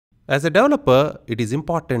As a developer, it is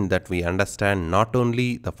important that we understand not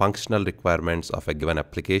only the functional requirements of a given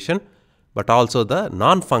application, but also the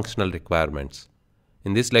non-functional requirements.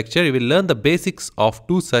 In this lecture, you will learn the basics of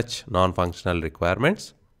two such non-functional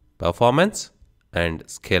requirements: performance and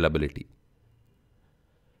scalability.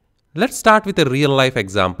 Let's start with a real-life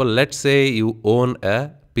example. Let's say you own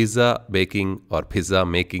a pizza baking or pizza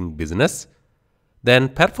making business. Then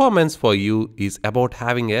performance for you is about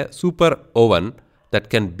having a super oven that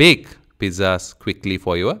can bake pizzas quickly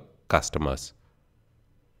for your customers.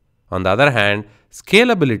 On the other hand,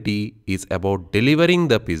 scalability is about delivering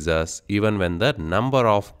the pizzas even when the number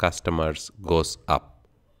of customers goes up.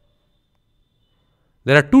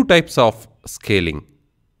 There are two types of scaling.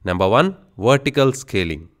 Number one, vertical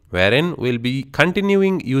scaling, wherein we'll be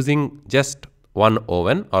continuing using just one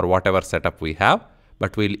oven or whatever setup we have,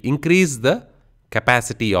 but we'll increase the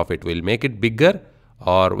capacity of it. We'll make it bigger,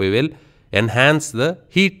 or we will enhance the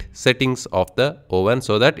heat settings of the oven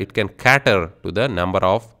so that it can cater to the number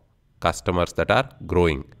of customers that are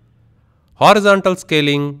growing. Horizontal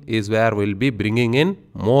scaling is where we'll be bringing in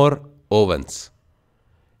more ovens.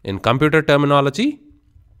 In computer terminology,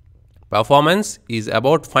 performance is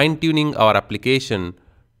about fine-tuning our application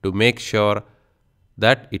to make sure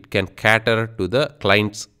that it can cater to the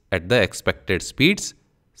clients at the expected speeds.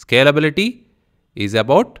 Scalability is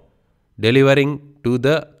about delivering to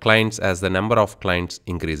the clients as the number of clients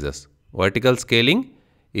increases. Vertical scaling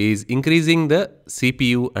is increasing the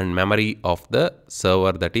CPU and memory of the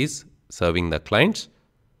server that is serving the clients,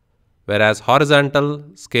 whereas horizontal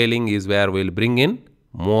scaling is where we'll bring in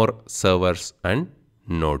more servers and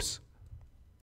nodes.